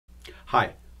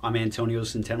Hi, I'm Antonio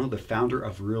Centeno, the founder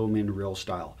of Real Men Real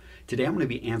Style. Today I'm going to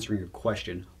be answering a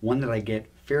question, one that I get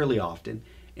fairly often,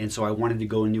 and so I wanted to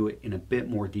go into it in a bit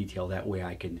more detail. That way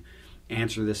I can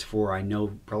answer this for, I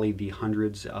know, probably the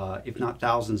hundreds, if not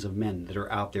thousands of men that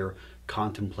are out there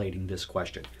contemplating this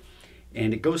question.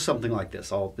 And it goes something like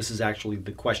this. This is actually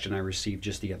the question I received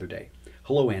just the other day.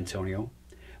 Hello, Antonio.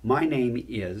 My name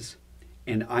is,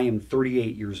 and I am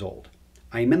 38 years old.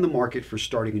 I am in the market for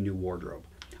starting a new wardrobe.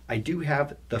 I do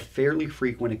have the fairly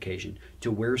frequent occasion to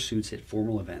wear suits at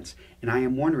formal events, and I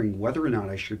am wondering whether or not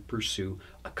I should pursue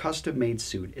a custom-made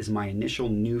suit as my initial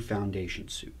new foundation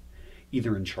suit,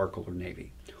 either in charcoal or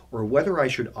navy, or whether I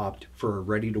should opt for a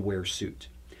ready-to-wear suit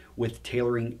with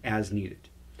tailoring as needed.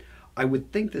 I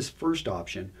would think this first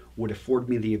option would afford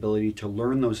me the ability to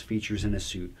learn those features in a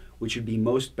suit which would be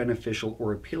most beneficial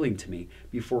or appealing to me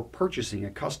before purchasing a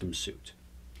custom suit.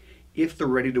 If the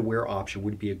ready-to-wear option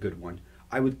would be a good one,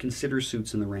 I would consider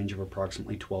suits in the range of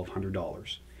approximately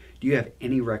 $1,200. Do you have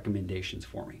any recommendations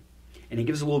for me? And he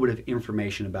gives a little bit of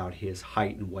information about his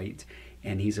height and weight,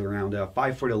 and he's around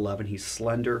 5'11". He's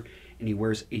slender, and he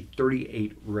wears a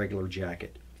 38 regular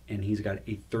jacket, and he's got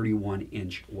a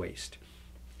 31-inch waist.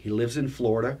 He lives in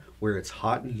Florida, where it's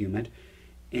hot and humid,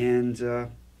 and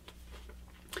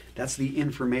that's the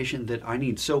information that I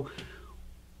need. So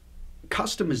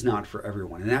custom is not for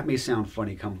everyone, and that may sound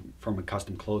funny come from a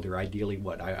custom clother. Ideally,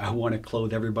 I want to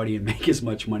clothe everybody and make as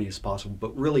much money as possible,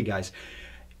 but really, guys,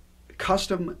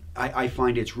 custom, I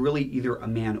find it's really either a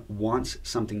man wants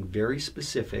something very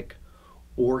specific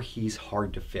or he's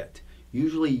hard to fit.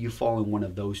 Usually you fall in one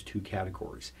of those two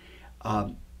categories.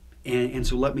 And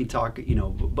so let me talk,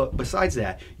 but besides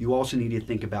that, you also need to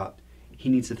think about, he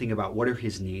needs to think about what are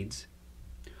his needs,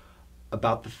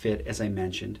 about the fit, as I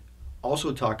mentioned.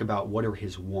 Also talk about what are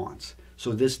his wants.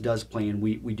 So this does play in.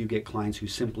 We do get clients who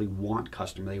simply want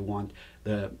custom. They want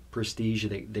the prestige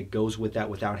that goes with that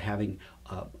without having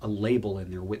a label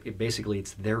in there. Basically,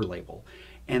 it's their label.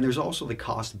 And there's also the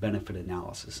cost-benefit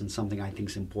analysis, and something I think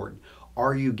is important.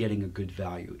 Are you getting a good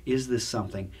value? Is this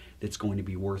something that's going to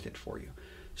be worth it for you?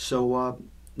 So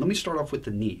let me start off with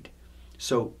the need.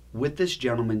 So with this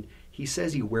gentleman, he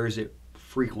says he wears it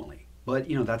frequently. But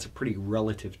that's a pretty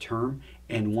relative term,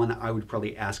 and one that I would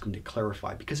probably ask him to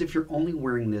clarify, because if you're only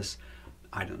wearing this,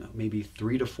 I don't know, maybe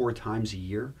 3 to 4 times a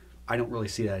year, I don't really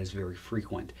see that as very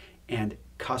frequent. And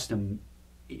custom,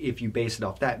 if you base it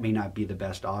off that, may not be the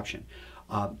best option.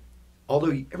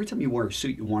 Although every time you wear a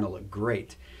suit, you want to look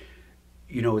great.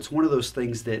 It's one of those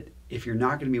things that if you're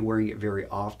not going to be wearing it very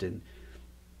often,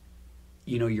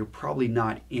 you're probably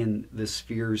not in the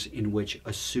spheres in which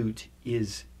a suit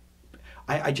is.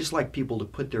 I just like people to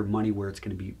put their money where it's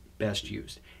going to be best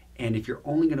used. And if you're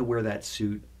only going to wear that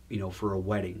suit, for a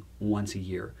wedding once a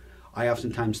year, I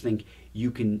oftentimes think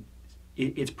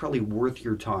it's probably worth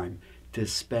your time to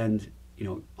spend,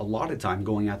 a lot of time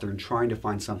going out there and trying to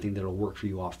find something that'll work for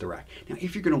you off the rack. Now,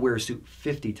 if you're going to wear a suit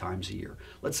 50 times a year,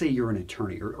 let's say you're an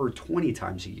attorney, or 20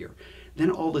 times a year,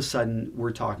 then all of a sudden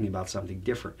we're talking about something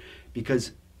different,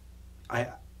 because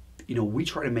we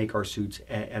try to make our suits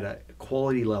at a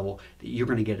quality level that you're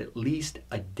going to get at least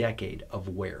a decade of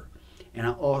wear. And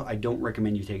I don't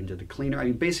recommend you take them to the cleaner. I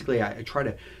mean, basically, I try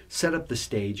to set up the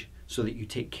stage so that you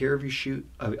take care of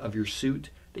your suit,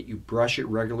 that you brush it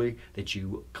regularly, that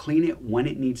you clean it when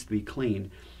it needs to be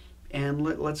cleaned. And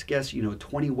let's guess,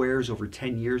 20 wears over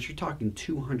 10 years, you're talking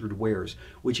 200 wears,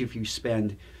 which if you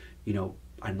spend, I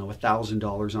don't know,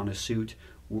 $1,000 on a suit,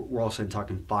 we're all of a sudden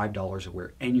talking $5 a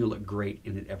wear, and you look great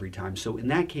in it every time. So in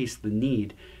that case, the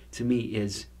need, to me,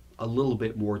 is a little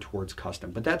bit more towards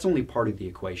custom, but that's only part of the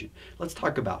equation. Let's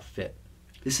talk about fit.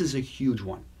 This is a huge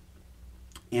one.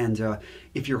 And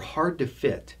if you're hard to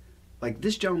fit, like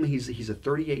this gentleman, he's a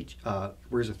 38,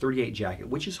 wears a 38 jacket,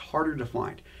 which is harder to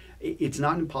find. It's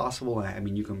not impossible. I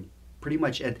mean, you can pretty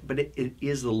much, but it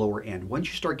is the lower end. Once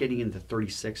you start getting into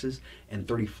 36s and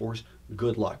 34s,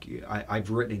 good luck.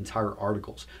 I've written entire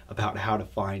articles about how to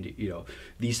find,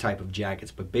 these type of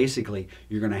jackets. But basically,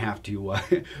 you're going to have to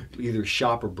either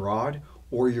shop abroad,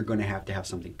 or you're going to have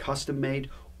something custom made,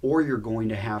 or you're going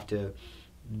to have to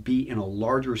be in a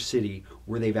larger city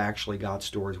where they've actually got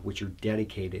stores which are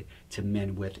dedicated to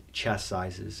men with chest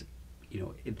sizes,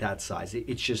 that size.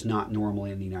 It's just not normal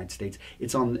in the United States.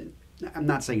 I'm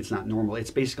not saying it's not normal.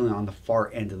 It's basically on the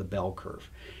far end of the bell curve.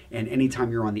 And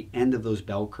anytime you're on the end of those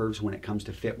bell curves when it comes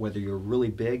to fit, whether you're really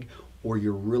big or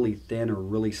you're really thin or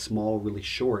really small, really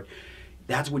short,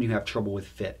 that's when you have trouble with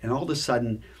fit. And all of a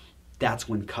sudden, that's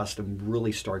when custom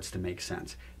really starts to make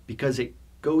sense, because it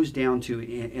goes down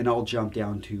to, and I'll jump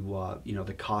down to,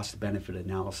 the cost-benefit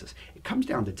analysis. It comes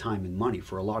down to time and money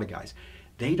for a lot of guys.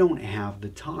 they don't have the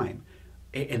time,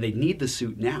 and they need the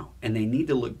suit now, and they need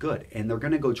to look good, and they're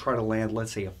going to go try to land,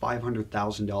 let's say, a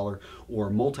 $500,000 or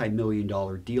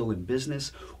multi-million-dollar deal in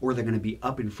business, or they're going to be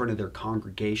up in front of their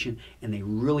congregation and they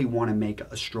really want to make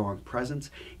a strong presence.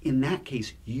 In that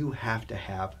case, you have to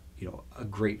have, a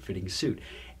great fitting suit.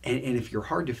 And if you're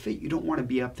hard to fit, you don't want to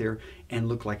be up there and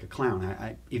look like a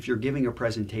clown. If you're giving a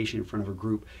presentation in front of a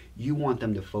group, you want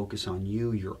them to focus on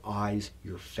you, your eyes,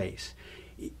 your face.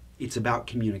 It's about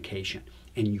communication,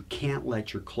 and you can't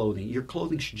let your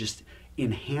clothing should just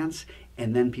enhance,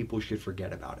 and then people should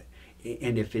forget about it.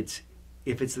 And if it's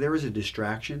there as a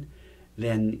distraction,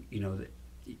 then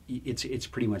it's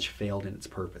pretty much failed in its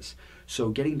purpose. So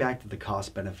getting back to the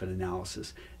cost benefit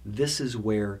analysis, this is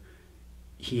where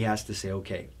he has to say,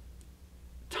 okay,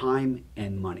 time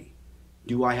and money.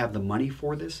 Do I have the money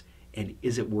for this, and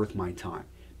is it worth my time?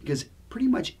 Because pretty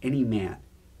much any man,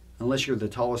 unless you're the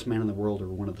tallest man in the world or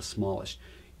one of the smallest,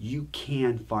 you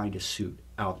can find a suit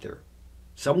out there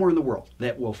somewhere in the world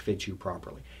that will fit you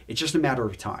properly. It's just a matter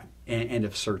of time and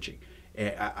of searching.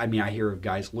 I mean, I hear of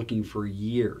guys looking for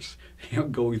years,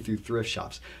 going through thrift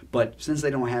shops. But since they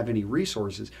don't have any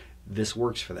resources, this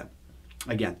works for them.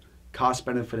 Again,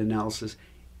 cost-benefit analysis,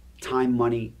 time,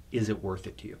 money, is it worth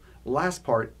it to you? Last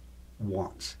part,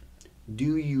 wants.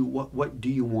 What do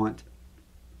you want?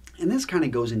 And this kind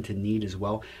of goes into need as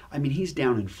well. I mean, he's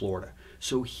down in Florida,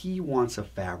 so he wants a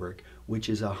fabric which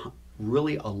is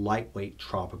really a lightweight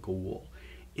tropical wool.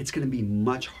 It's going to be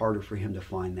much harder for him to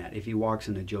find that. If he walks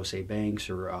into Jose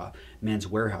Banks or Men's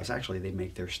Warehouse, actually they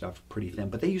make their stuff pretty thin,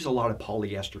 but they use a lot of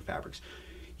polyester fabrics.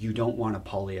 You don't want a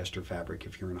polyester fabric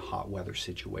if you're in a hot weather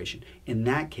situation. In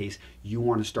that case, you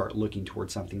want to start looking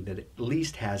towards something that at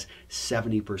least has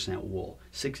 70% wool,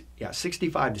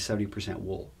 65 to 70%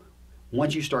 wool.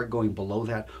 Once you start going below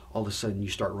that, all of a sudden you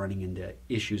start running into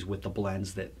issues with the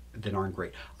blends that aren't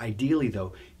great. Ideally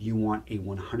though, you want a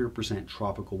 100%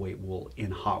 tropical weight wool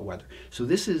in hot weather. So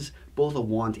this is both a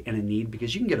want and a need,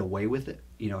 because you can get away with it,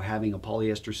 having a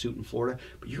polyester suit in Florida,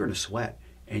 but you're going to sweat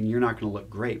and you're not going to look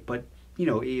great. But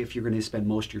if you're going to spend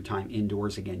most of your time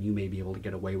indoors, again, you may be able to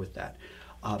get away with that.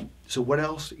 So what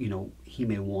else, he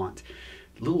may want?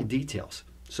 Little details.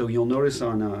 So you'll notice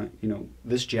on,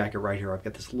 this jacket right here, I've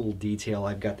got this little detail.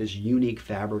 I've got this unique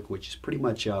fabric, which is pretty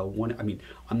much I'm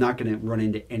not going to run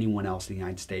into anyone else in the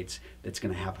United States that's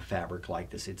going to have a fabric like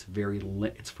this. It's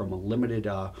it's from a limited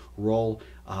roll.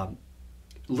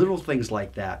 Little things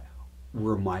like that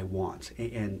were my wants.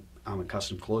 And I'm a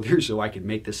custom clothier, so I can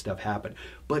make this stuff happen.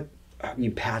 But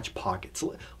patch pockets.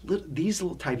 These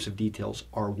little types of details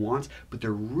are wants, but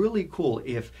they're really cool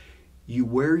if you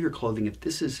wear your clothing, if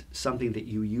this is something that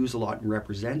you use a lot and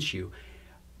represents you.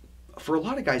 For a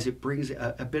lot of guys, it brings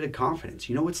a bit of confidence.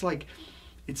 It's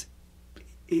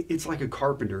like a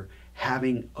carpenter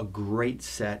having a great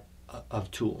set of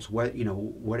tools.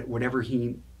 Whatever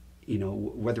he,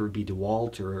 whether it be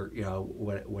DeWalt or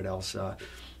what else,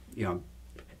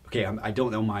 Okay, I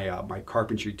don't know my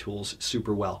carpentry tools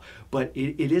super well, but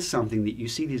it is something that you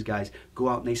see these guys go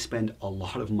out and they spend a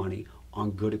lot of money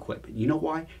on good equipment. You know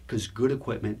why? Because good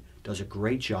equipment does a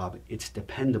great job, it's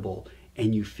dependable,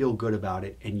 and you feel good about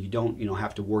it, and you don't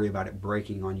have to worry about it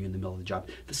breaking on you in the middle of the job.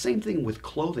 The same thing with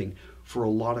clothing for a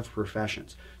lot of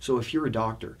professions. So if you're a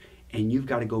doctor and you've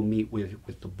got to go meet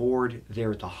with the board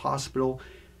there at the hospital,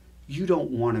 you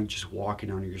don't want to just walk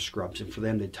in under your scrubs and for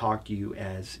them to talk to you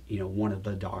as one of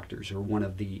the doctors or one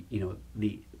of the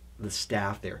the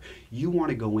staff there. You want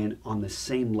to go in on the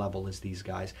same level as these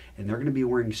guys, and they're going to be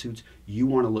wearing suits. You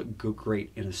want to look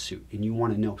great in a suit, and you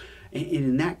want to know. And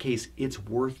in that case, it's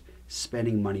worth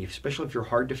spending money, especially if you're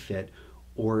hard to fit,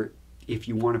 or if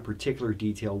you want a particular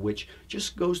detail, which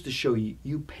just goes to show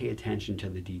you pay attention to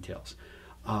the details.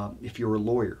 If you're a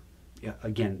lawyer,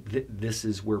 again, this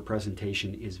is where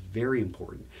presentation is very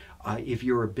important. If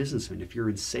you're a businessman, if you're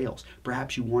in sales,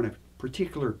 perhaps you want a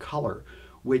particular color,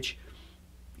 which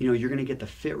you're going to get the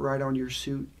fit right on your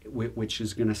suit, which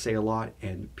is going to say a lot.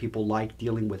 And people like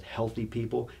dealing with healthy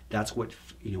people. That's what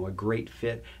a great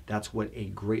fit. That's what a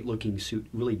great looking suit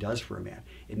really does for a man.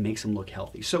 It makes him look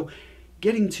healthy. So,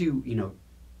 getting to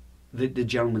the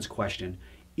gentleman's question: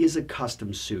 is a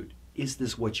custom suit? Is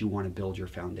this what you want to build your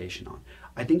foundation on?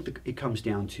 I think it comes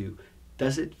down to: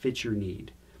 does it fit your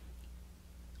need?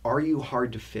 Are you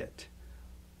hard to fit?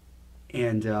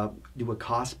 And do a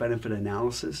cost-benefit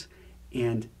analysis.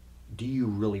 And do you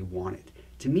really want it?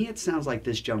 To me, it sounds like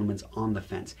this gentleman's on the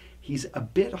fence. He's a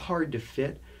bit hard to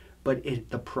fit, but at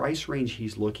the price range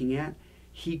he's looking at,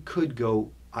 he could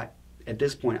go, at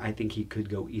this point, I think he could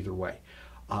go either way.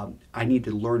 I need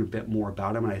to learn a bit more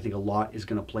about him, and I think a lot is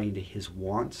going to play into his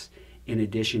wants In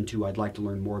addition to, I'd like to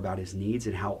learn more about his needs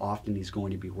and how often he's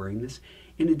going to be wearing this.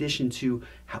 In addition to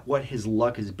what his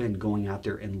luck has been going out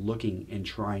there and looking and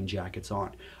trying jackets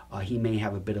on. He may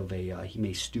have a bit of a, he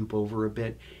may stoop over a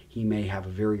bit. He may have a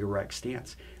very erect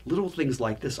stance. Little things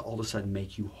like this all of a sudden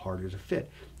make you harder to fit.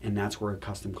 And that's where a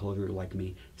custom clothier like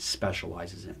me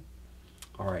specializes in.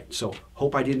 All right, so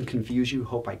hope I didn't confuse you.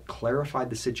 Hope I clarified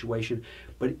the situation.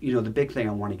 But the big thing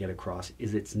I want to get across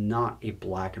is it's not a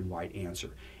black and white answer.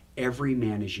 Every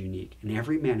man is unique, and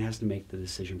every man has to make the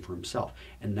decision for himself.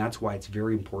 And that's why it's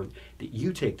very important that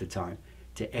you take the time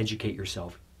to educate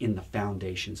yourself in the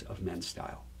foundations of men's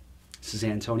style. This is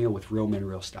Antonio with Real Men,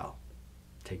 Real Style.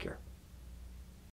 Take care.